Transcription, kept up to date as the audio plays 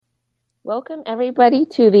Welcome, everybody,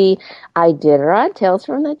 to the Iditarod Tales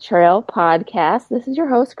from the Trail podcast. This is your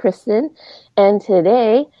host, Kristen, and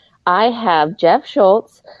today I have Jeff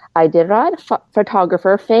Schultz, Iditarod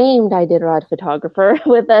photographer, famed Iditarod photographer,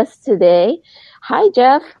 with us today. Hi,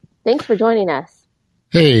 Jeff. Thanks for joining us.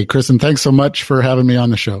 Hey, Kristen, thanks so much for having me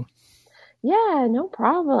on the show. Yeah, no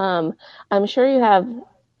problem. I'm sure you have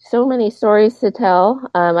so many stories to tell.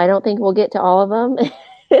 I don't think we'll get to all of them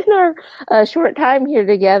in our short time here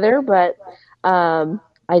together, but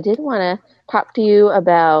I did want to talk to you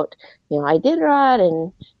about,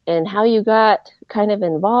 Iditarod and how you got kind of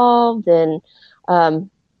involved, and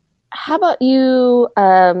how about you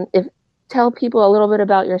if tell people a little bit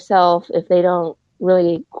about yourself if they don't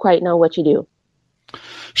really quite know what you do.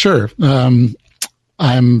 Sure.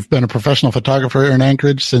 I've been a professional photographer here in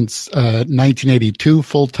Anchorage since 1982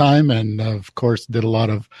 full-time, and of course did a lot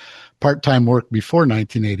of part-time work before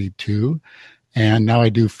 1982. And now I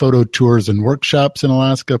do photo tours and workshops in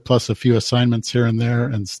Alaska, plus a few assignments here and there,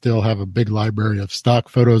 and still have a big library of stock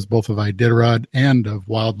photos, both of Iditarod and of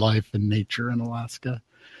wildlife and nature in Alaska.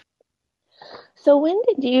 So when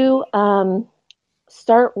did you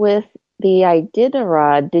start with the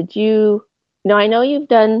Iditarod? I know you've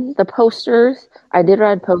done the posters,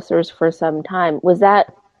 Iditarod posters for some time. Was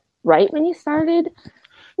that right when you started?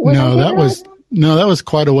 No, that was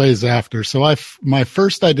quite a ways after. So my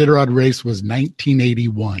first Iditarod race was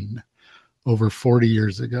 1981, over 40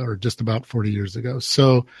 years ago, or just about 40 years ago.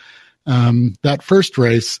 So that first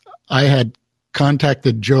race, I had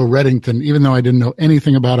contacted Joe Reddington, even though I didn't know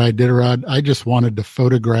anything about Iditarod. I just wanted to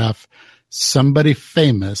photograph somebody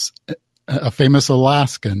famous, a famous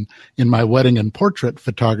Alaskan, in my wedding and portrait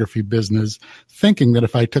photography business, thinking that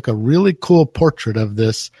if I took a really cool portrait of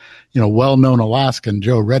this, well-known Alaskan,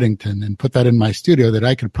 Joe Reddington, and put that in my studio, that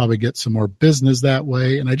I could probably get some more business that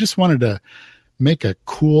way. And I just wanted to make a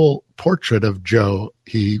cool portrait of Joe.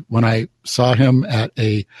 When I saw him at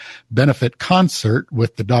a benefit concert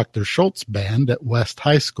with the Dr. Schultz band at West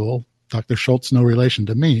High School, Dr. Schultz, no relation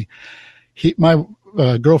to me, my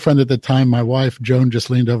girlfriend at the time, my wife, Joan, just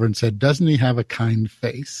leaned over and said, "Doesn't he have a kind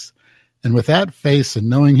face?" And with that face and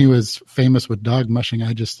knowing he was famous with dog mushing,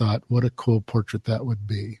 I just thought, what a cool portrait that would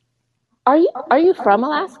be. Are you from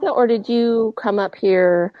Alaska, or did you come up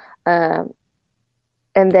here and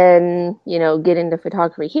then, get into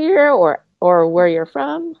photography here, or where you're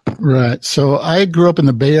from? Right. So I grew up in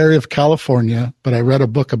the Bay Area of California, but I read a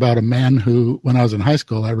book about a man who, when I was in high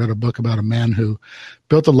school, I read a book about a man who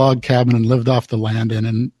built a log cabin and lived off the land. And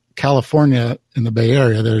in California, in the Bay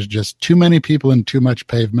Area, there's just too many people and too much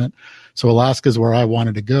pavement. So Alaska is where I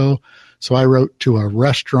wanted to go. So I wrote to a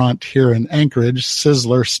restaurant here in Anchorage,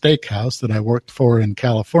 Sizzler Steakhouse, that I worked for in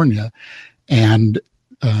California, and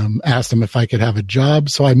asked him if I could have a job.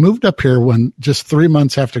 So I moved up here just 3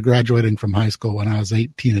 months after graduating from high school, when I was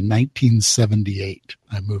 18 in 1978.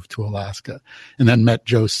 I moved to Alaska and then met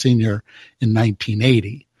Joe Sr. in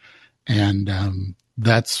 1980. And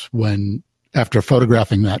that's when, after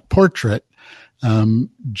photographing that portrait,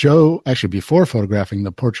 Joe, actually before photographing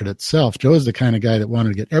the portrait itself, Joe is the kind of guy that wanted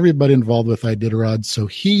to get everybody involved with Iditarod. So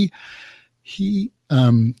he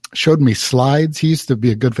showed me slides. He used to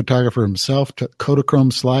be a good photographer himself, took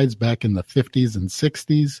Kodachrome slides back in the 50s and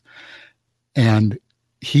 60s. And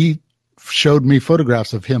he showed me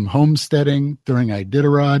photographs of him homesteading during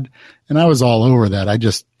Iditarod. And I was all over that. I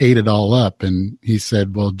just ate it all up. And he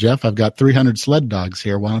said, "Well, Jeff, I've got 300 sled dogs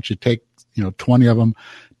here. Why don't you take, 20 of them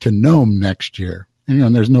to Nome next year?"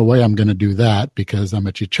 And, there's no way I'm going to do that because I'm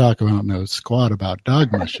a Chichako. I don't know squat about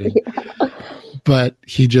dog mushing. Yeah. But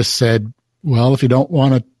he just said, "Well, if you don't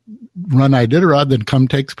want to run Iditarod, then come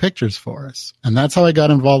take pictures for us." And that's how I got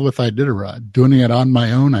involved with Iditarod, doing it on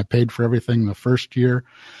my own. I paid for everything the first year.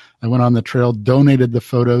 I went on the trail, donated the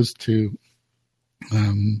photos to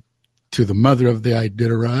the mother of the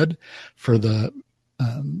Iditarod for the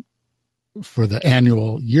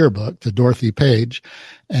annual yearbook, to Dorothy Page,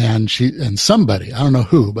 and somebody, I don't know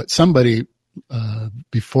who, but somebody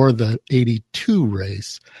before the 82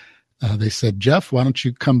 race, they said, "Jeff, why don't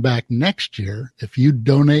you come back next year? If you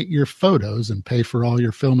donate your photos and pay for all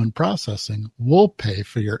your film and processing, we'll pay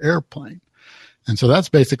for your airplane." And so that's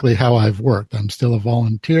basically how I've worked. I'm still a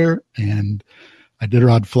volunteer, and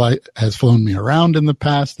Iditarod has flown me around in the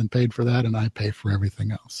past and paid for that, and I pay for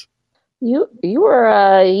everything else. You were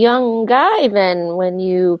a young guy then when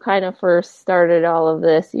you kind of first started all of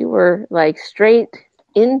this. You were like straight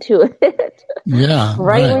into it. Yeah.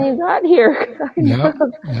 right when you got here.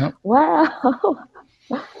 Yep. Wow.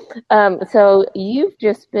 So you've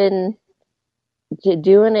just been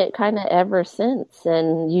doing it kind of ever since,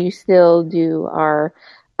 and you still do our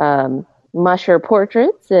musher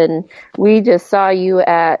portraits, and we just saw you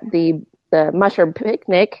at the musher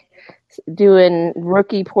picnic doing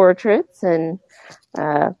rookie portraits. And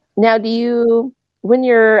now, when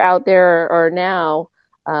you're out there or now,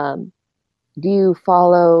 do you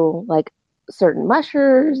follow like certain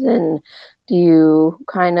mushers, and do you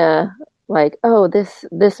kind of like, oh, this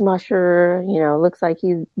musher, looks like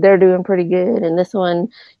they're doing pretty good, and this one,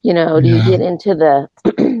 do you get into the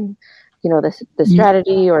the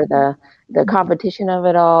strategy or the competition of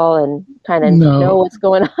it all, and kind of know what's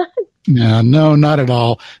going on? Yeah, no, not at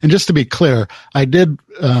all. And just to be clear, I did,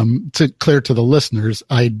 clear to the listeners,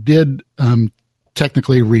 I did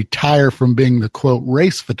technically retire from being the quote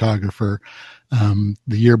race photographer the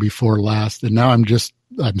year before last, and now I'm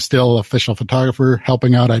still official photographer,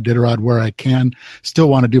 helping out Iditarod where I can. Still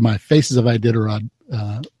want to do my Faces of Iditarod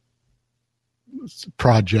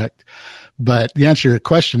project. But the answer to your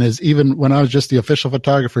question is, even when I was just the official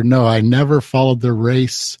photographer, no, I never followed the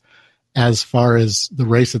race as far as the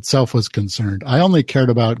race itself was concerned. I only cared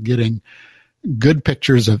about getting good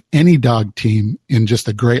pictures of any dog team in just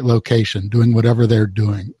a great location, doing whatever they're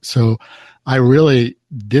doing. So I really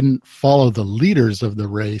didn't follow the leaders of the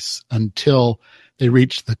race until they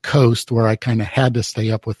reached the coast, where I kind of had to stay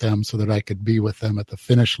up with them so that I could be with them at the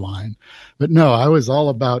finish line. But no, I was all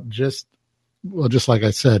about just like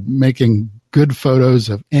I said, making good photos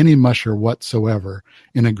of any musher whatsoever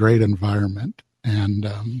in a great environment. And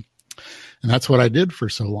that's what I did for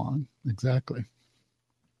so long. Exactly.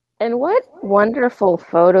 And what wonderful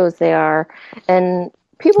photos they are. And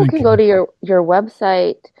people can go to your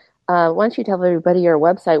website. Why don't you tell everybody your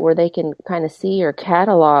website where they can kind of see your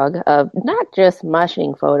catalog of not just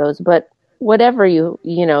mushing photos, but whatever you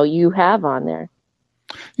have on there.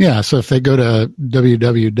 Yeah, so if they go to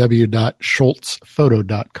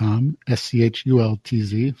www.schultzphoto.com,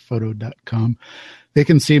 SCHULTZ photo.com, they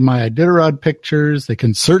can see my Iditarod pictures. They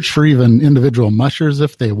can search for even individual mushers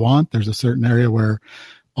if they want. There's a certain area where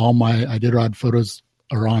all my Iditarod photos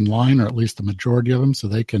are online, or at least the majority of them, so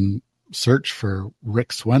they can search for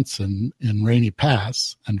Rick Swenson in Rainy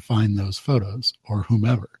Pass and find those photos, or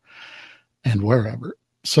whomever and wherever.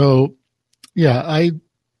 So, yeah,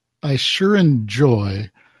 I sure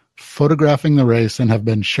enjoy photographing the race and have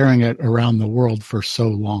been sharing it around the world for so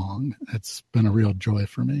long. It's been a real joy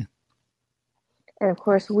for me. And of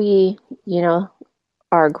course, we,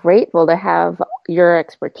 are grateful to have your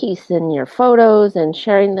expertise in your photos and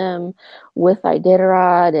sharing them with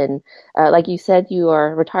Iditarod. And like you said, you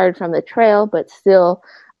are retired from the trail, but still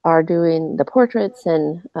are doing the portraits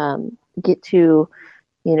and get to,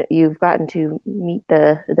 you've gotten to meet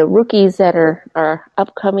the rookies that are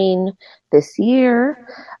upcoming this year.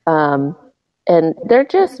 And they're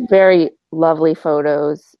just very lovely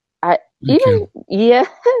photos. Yeah.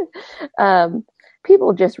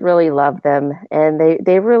 People just really love them, and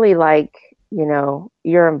they really like,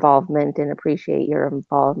 your involvement and appreciate your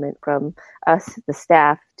involvement, from us, the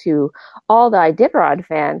staff, to all the Iditarod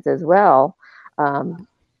fans as well. And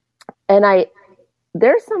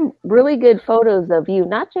there's some really good photos of you,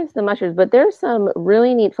 not just the mushers, but there's some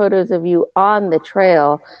really neat photos of you on the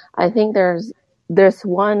trail. I think there's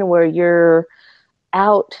one where you're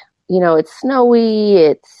out, it's snowy,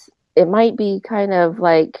 it might be kind of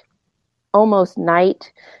like almost night,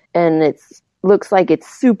 and looks like it's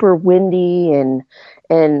super windy, and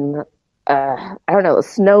I don't know, the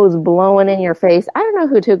snow's blowing in your face. I don't know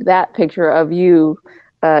who took that picture of you,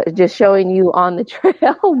 just showing you on the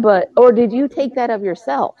trail, or did you take that of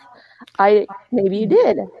yourself? Maybe you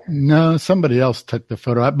did. No, somebody else took the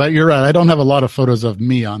photo, but you're right. I don't have a lot of photos of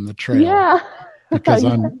me on the trail. Yeah. Because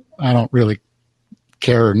I don't really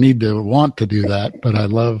care or need to want to do that, but I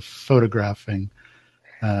love photographing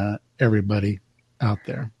everybody out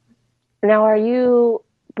there. Now, are you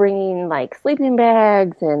bringing like sleeping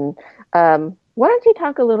bags, and why don't you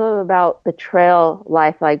talk a little about the trail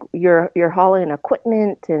life? Like you're hauling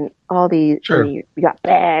equipment and all these. Sure. You got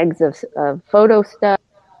bags of photo stuff.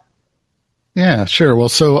 Yeah, sure. Well,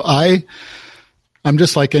 so I'm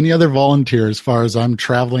just like any other volunteer as far as I'm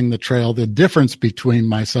traveling the trail. The difference between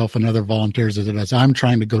myself and other volunteers is that I'm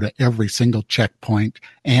trying to go to every single checkpoint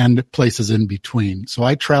and places in between. So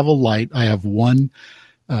I travel light. I have one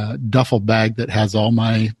duffel bag that has all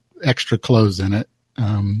my extra clothes in it.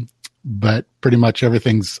 But pretty much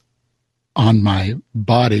everything's on my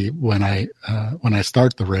body when I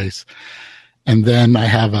start the race. And then I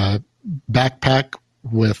have a backpack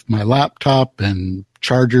with my laptop and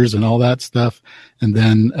chargers and all that stuff, and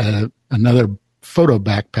then another photo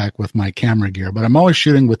backpack with my camera gear. But I'm always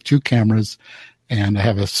shooting with two cameras, and I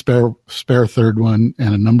have a spare third one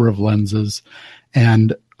and a number of lenses.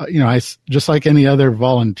 And just like any other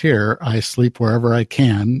volunteer, I sleep wherever I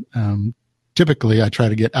can. Typically, I try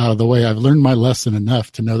to get out of the way. I've learned my lesson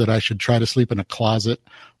enough to know that I should try to sleep in a closet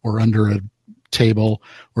or under a table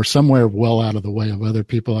or somewhere well out of the way of other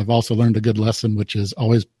people. I've also learned a good lesson, which is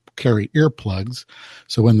always carry earplugs.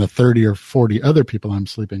 So when the 30 or 40 other people I'm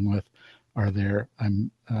sleeping with are there,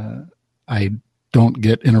 I don't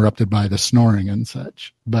get interrupted by the snoring and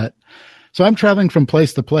such. But so I'm traveling from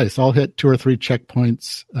place to place. I'll hit 2 or 3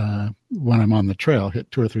 checkpoints when I'm on the trail,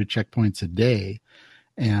 hit 2 or 3 checkpoints a day,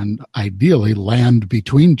 and ideally land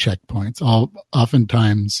between checkpoints. I'll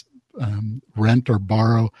oftentimes rent or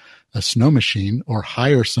borrow a snow machine or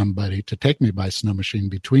hire somebody to take me by snow machine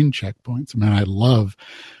between checkpoints. I mean, I love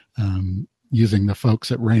using the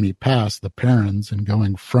folks at Rainy Pass, the Perrins, and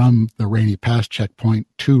going from the Rainy Pass checkpoint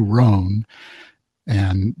to Roan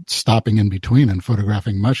and stopping in between and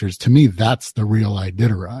photographing mushers. To me, that's the real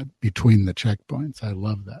Iditarod, between the checkpoints. I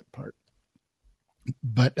love that part.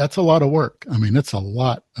 But that's a lot of work. I mean, it's a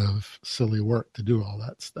lot of silly work to do all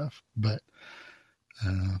that stuff. But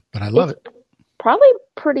I love it. Probably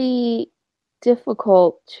pretty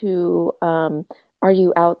difficult to, are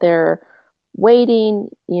you out there waiting?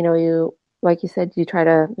 You, like you said, you try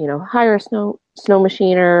to, hire a snow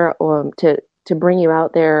machiner or to bring you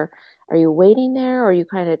out there. Are you waiting there, or you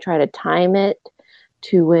kind of try to time it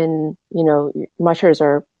to when, mushers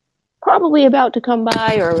are probably about to come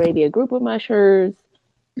by, or maybe a group of mushers?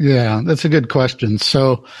 Yeah, that's a good question.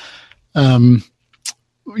 So,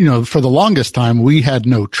 for the longest time, we had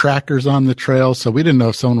no trackers on the trail, so we didn't know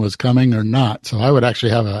if someone was coming or not. So I would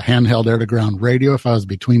actually have a handheld air-to-ground radio if I was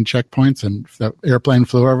between checkpoints, and if the airplane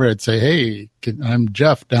flew over, I'd say, "Hey, I'm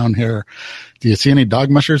Jeff down here. Do you see any dog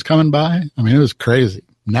mushers coming by?" I mean, it was crazy.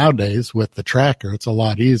 Nowadays, with the tracker, it's a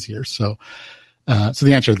lot easier. So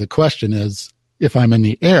the answer to the question is, if I'm in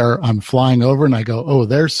the air, I'm flying over and I go, "Oh,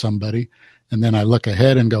 there's somebody." And then I look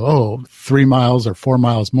ahead and go, "Oh, 3 miles or 4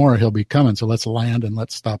 miles more, he'll be coming. So let's land and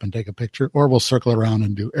let's stop and take a picture." Or we'll circle around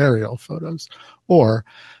and do aerial photos. Or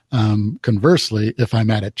conversely, if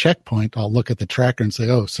I'm at a checkpoint, I'll look at the tracker and say,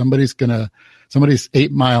 "Oh, somebody's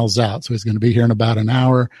 8 miles out. So he's going to be here in about an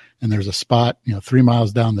hour. And there's a spot, 3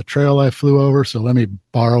 miles down the trail I flew over. So let me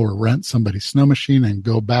borrow or rent somebody's snow machine and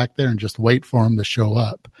go back there and just wait for him to show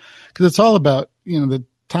up." Because it's all about, the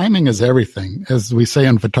timing is everything. As we say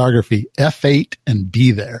in photography, F8 and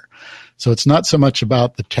be there. So it's not so much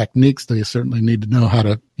about the techniques, though you certainly need to know how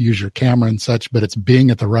to use your camera and such, but it's being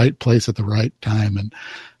at the right place at the right time. And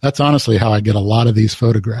that's honestly how I get a lot of these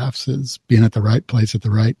photographs, is being at the right place at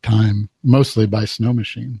the right time, mostly by snow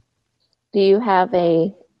machine. Do you have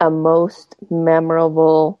a most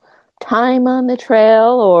memorable time on the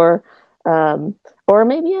trail, or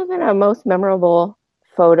maybe even a most memorable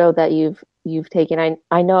photo that you've taken?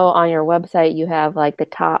 I know on your website you have like the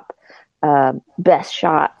top best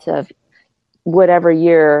shots of whatever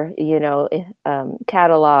year,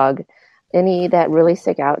 catalog. Any that really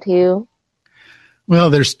stick out to you?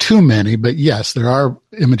 Well, there's too many, but yes, there are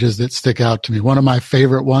images that stick out to me. One of my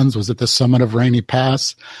favorite ones was at the summit of Rainy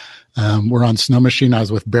Pass. We're on snow machine. I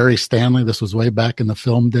was with Barry Stanley. This was way back in the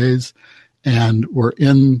film days. And we're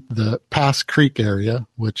in the Pass Creek area,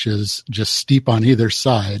 which is just steep on either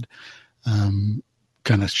side.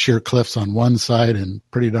 Kind of sheer cliffs on one side and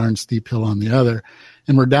pretty darn steep hill on the other.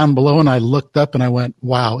 And we're down below, and I looked up and I went,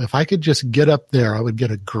 wow, if I could just get up there, I would get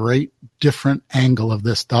a great different angle of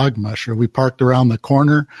this dog musher. We parked around the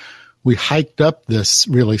corner. We hiked up this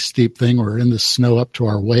really steep thing. We're in the snow up to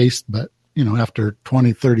our waist, but after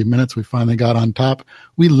 20, 30 minutes, we finally got on top.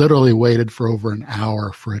 We literally waited for over an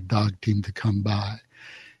hour for a dog team to come by.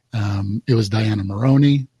 It was Diana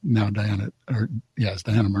Maroney. It's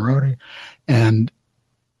Diana Maroney.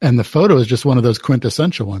 And the photo is just one of those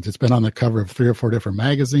quintessential ones. It's been on the cover of 3 or 4 different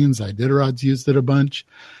magazines. Iditarod's used it a bunch.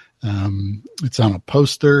 It's on a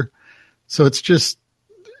poster. So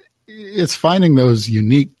it's finding those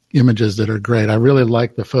unique images that are great. I really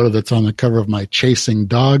like the photo that's on the cover of my Chasing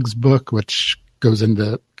Dogs book, which goes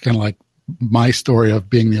into kind of like my story of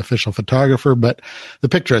being the official photographer. But the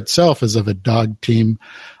picture itself is of a dog team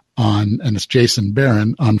and it's Jason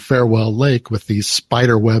Barron on Farewell Lake with these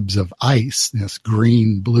spider webs of ice, this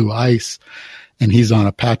green, blue ice, and he's on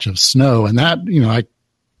a patch of snow. And that, I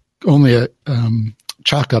only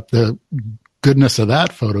chalk up the goodness of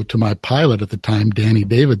that photo to my pilot at the time, Danny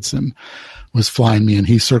Davidson, was flying me, and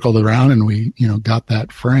he circled around and we, got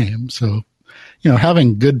that frame. So,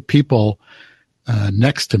 having good people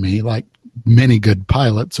next to me, like many good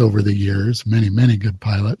pilots over the years, many, many good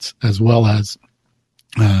pilots, as well as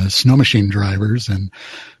snow machine drivers and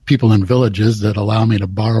people in villages that allow me to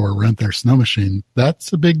borrow or rent their snow machine.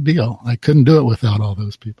 That's a big deal. I couldn't do it without all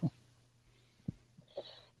those people.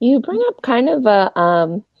 You bring up kind of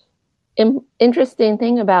a interesting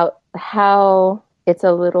thing about how it's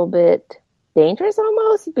a little bit dangerous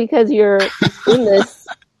almost because you're in this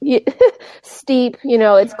steep,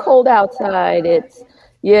 it's cold outside. It's,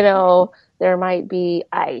 there might be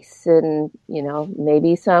ice and,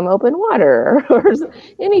 maybe some open water or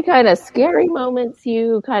any kind of scary moments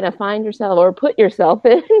you kind of find yourself or put yourself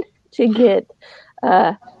in to get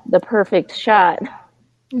the perfect shot.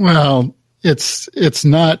 Well, it's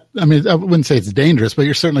not, I mean, I wouldn't say it's dangerous, but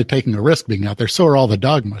you're certainly taking a risk being out there. So are all the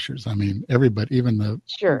dog mushers. I mean, everybody, even the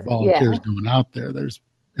volunteers going out there, there's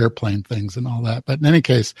airplane things and all that. But in any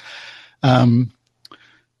case,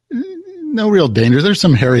 no real danger. There's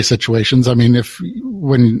some hairy situations. I mean,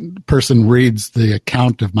 when a person reads the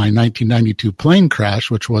account of my 1992 plane crash,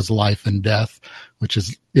 which was life and death, which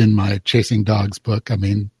is in my Chasing Dogs book, I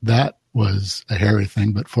mean, that was a hairy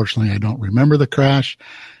thing, but fortunately I don't remember the crash.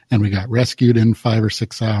 And we got rescued in 5 or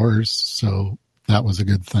 6 hours. So that was a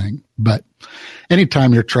good thing. But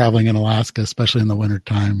anytime you're traveling in Alaska, especially in the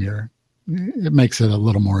wintertime, it makes it a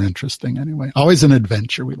little more interesting anyway. Always an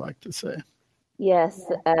adventure, we like to say. Yes,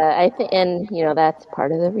 I think, and that's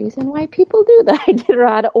part of the reason why people do the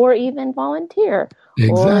Iditarod or even volunteer,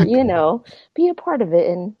 exactly. or be a part of it,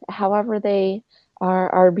 and however they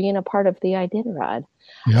are being a part of the Iditarod.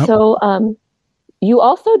 Yep. So, you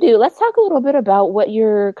also do. Let's talk a little bit about what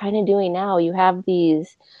you're kind of doing now. You have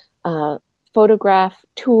these photograph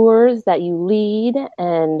tours that you lead,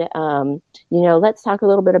 and let's talk a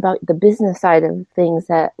little bit about the business side of things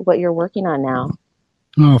what you're working on now.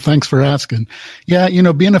 Oh, thanks for asking. Yeah,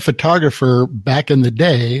 being a photographer back in the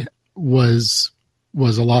day was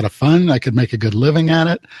a lot of fun. I could make a good living at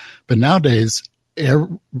it. But nowadays,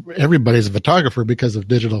 everybody's a photographer because of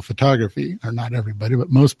digital photography, or not everybody, but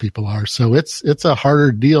most people are. So it's a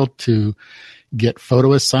harder deal to get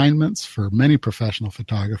photo assignments for many professional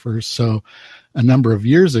photographers. So a number of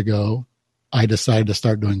years ago, I decided to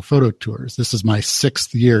start doing photo tours. This is my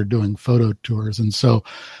 6th year doing photo tours. And so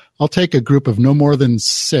I'll take a group of no more than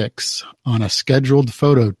 6 on a scheduled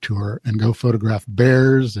photo tour and go photograph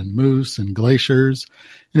bears and moose and glaciers.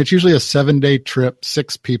 And it's usually a 7-day trip,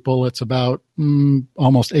 6 people. It's about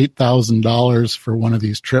almost $8,000 for one of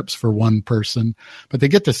these trips for one person. But they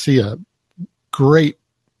get to see great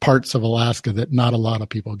parts of Alaska that not a lot of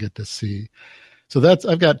people get to see. So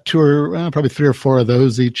I've got probably 3 or 4 of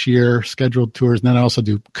those each year, scheduled tours. And then I also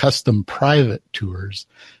do custom private tours.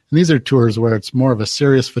 And these are tours where it's more of a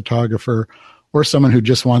serious photographer or someone who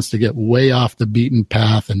just wants to get way off the beaten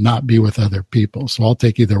path and not be with other people. So I'll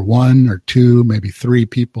take either 1 or 2, maybe 3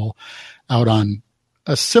 people out on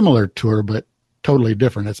a similar tour, but totally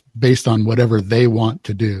different. It's based on whatever they want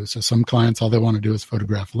to do. So some clients, all they want to do is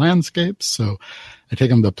photograph landscapes. So I take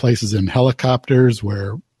them to places in helicopters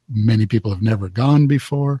where many people have never gone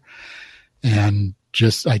before. And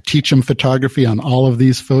I teach them photography on all of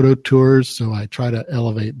these photo tours. So I try to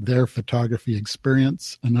elevate their photography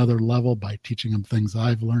experience another level by teaching them things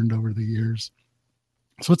I've learned over the years.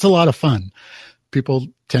 So it's a lot of fun. People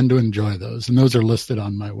tend to enjoy those, and those are listed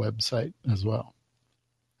on my website as well.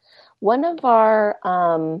 One of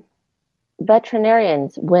our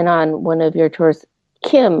veterinarians went on one of your tours,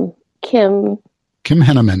 Kim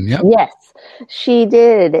Henneman, yep. Yes, she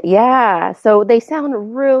did. Yeah. So they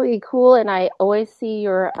sound really cool. And I always see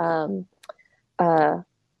your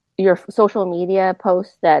social media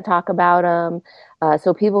posts that talk about them.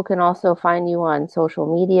 So people can also find you on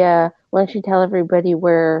social media. Why don't you tell everybody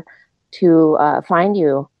where to find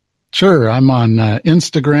you? Sure. I'm on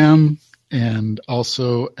Instagram and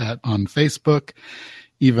also on Facebook,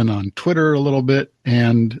 even on Twitter a little bit,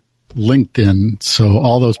 and LinkedIn. So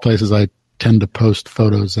all those places I tend to post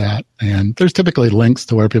photos at, and there's typically links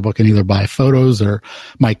to where people can either buy photos or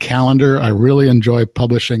my calendar. I really enjoy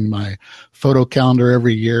publishing my photo calendar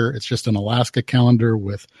every year. It's just an Alaska calendar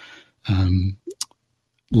with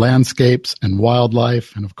landscapes and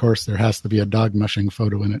wildlife, and of course there has to be a dog mushing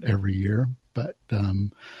photo in it every year. But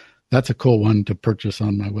that's a cool one to purchase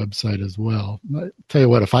on my website as well. I tell you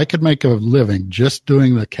what, if I could make a living just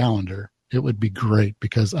doing the calendar, it would be great,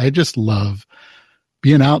 because I just love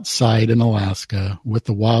being outside in Alaska with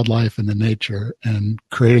the wildlife and the nature and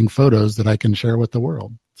creating photos that I can share with the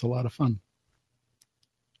world. It's a lot of fun.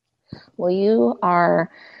 Well, you are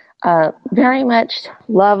very much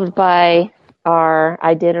loved by our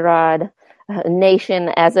Iditarod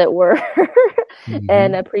nation, as it were, mm-hmm.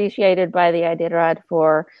 and appreciated by the Iditarod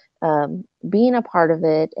for being a part of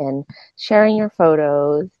it and sharing your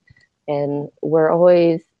photos. And we're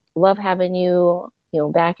always love having you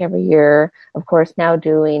back every year. Of course, now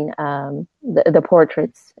doing the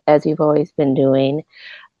portraits as you've always been doing.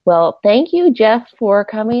 Well, thank you, Jeff, for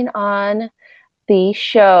coming on the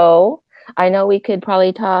show. I know we could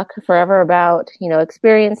probably talk forever about,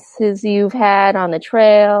 experiences you've had on the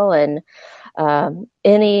trail and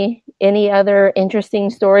any other interesting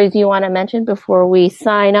stories you want to mention before we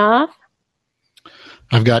sign off.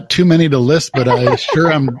 I've got too many to list, but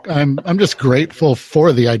I'm just grateful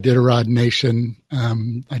for the Iditarod Nation,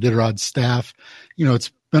 Iditarod staff.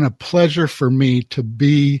 It's been a pleasure for me to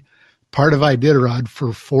be part of Iditarod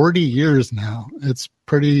for 40 years now. It's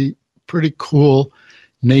pretty cool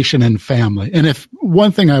nation and family. And if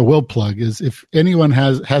one thing I will plug is if anyone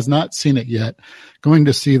has not seen it yet, going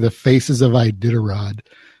to see the Faces of Iditarod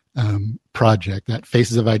project at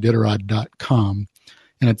facesofiditarod.com.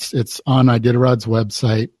 And it's on Iditarod's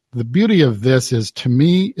website. The beauty of this is, to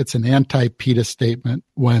me, it's an anti-PETA statement.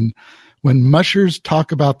 When mushers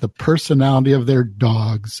talk about the personality of their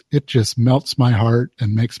dogs, it just melts my heart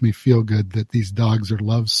and makes me feel good that these dogs are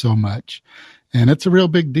loved so much. And it's a real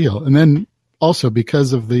big deal. And then also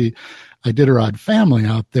because of the Iditarod family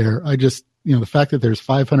out there, I just, the fact that there's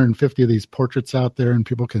 550 of these portraits out there and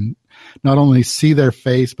people can not only see their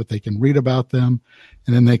face, but they can read about them.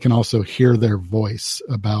 And then they can also hear their voice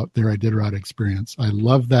about their Iditarod experience. I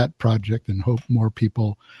love that project and hope more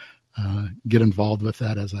people get involved with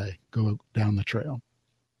that as I go down the trail.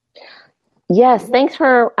 Yes, thanks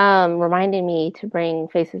for reminding me to bring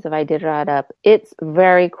Faces of Iditarod up. It's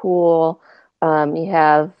very cool. You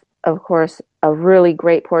have, of course, a really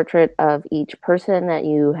great portrait of each person that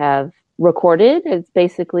you have recorded. It's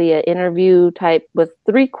basically an interview type with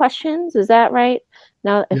 3 questions. Is that right?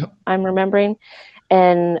 Now, if I'm remembering.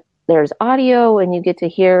 And there's audio, and you get to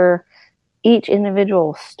hear each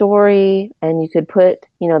individual story, and you could put,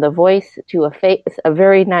 the voice to a face, a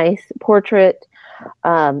very nice portrait.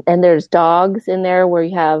 And there's dogs in there where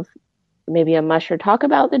you have maybe a musher talk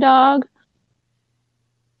about the dog.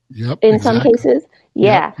 Yep. In some cases.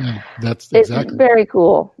 Yeah. Yep, that's exactly. It's very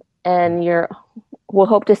cool. And we'll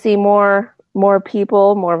hope to see more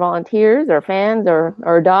people, more volunteers or fans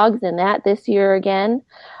or dogs in that this year again.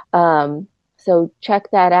 So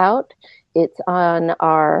check that out. It's on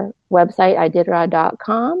our website,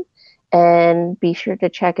 iditarod.com. And be sure to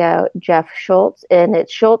check out Jeff Schultz, and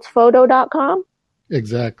it's schultzphoto.com.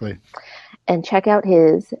 Exactly. And check out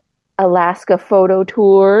his Alaska photo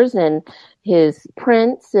tours and his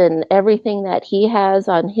prints and everything that he has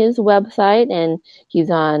on his website. And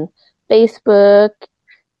he's on Facebook,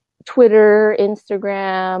 Twitter,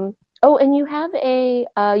 Instagram. Oh, and you have a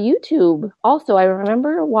YouTube also. I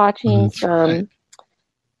remember watching some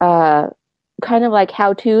kind of like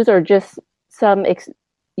how-tos or just some,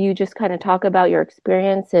 you just kind of talk about your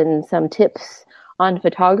experience and some tips on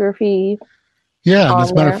photography. Yeah, and as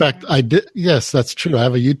a matter of fact, I did. Yes, that's true. I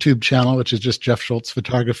have a YouTube channel, which is just Jeff Schultz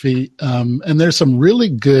Photography. And there's some really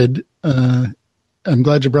good, I'm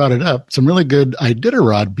glad you brought it up, some really good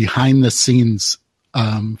Iditarod behind the scenes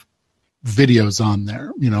videos on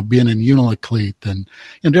there, being in Unalakleet and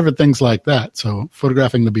different things like that. So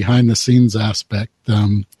photographing the behind the scenes aspect,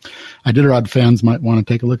 Iditarod fans might want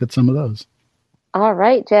to take a look at some of those. All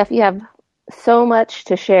right, Jeff, you have so much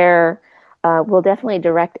to share. We'll definitely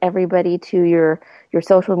direct everybody to your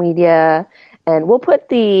social media, and we'll put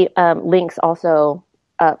the links also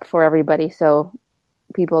up for everybody so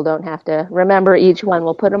people don't have to remember each one.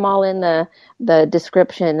 We'll put them all in the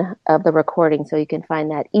description of the recording so you can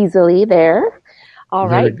find that easily there. All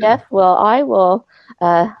right, Jeff. Well, I will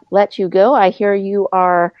let you go. I hear you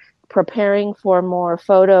are preparing for more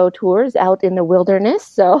photo tours out in the wilderness,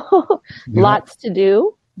 so lots to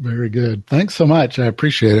do. Very good. Thanks so much. I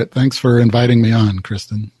appreciate it. Thanks for inviting me on,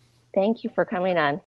 Kristen. Thank you for coming on.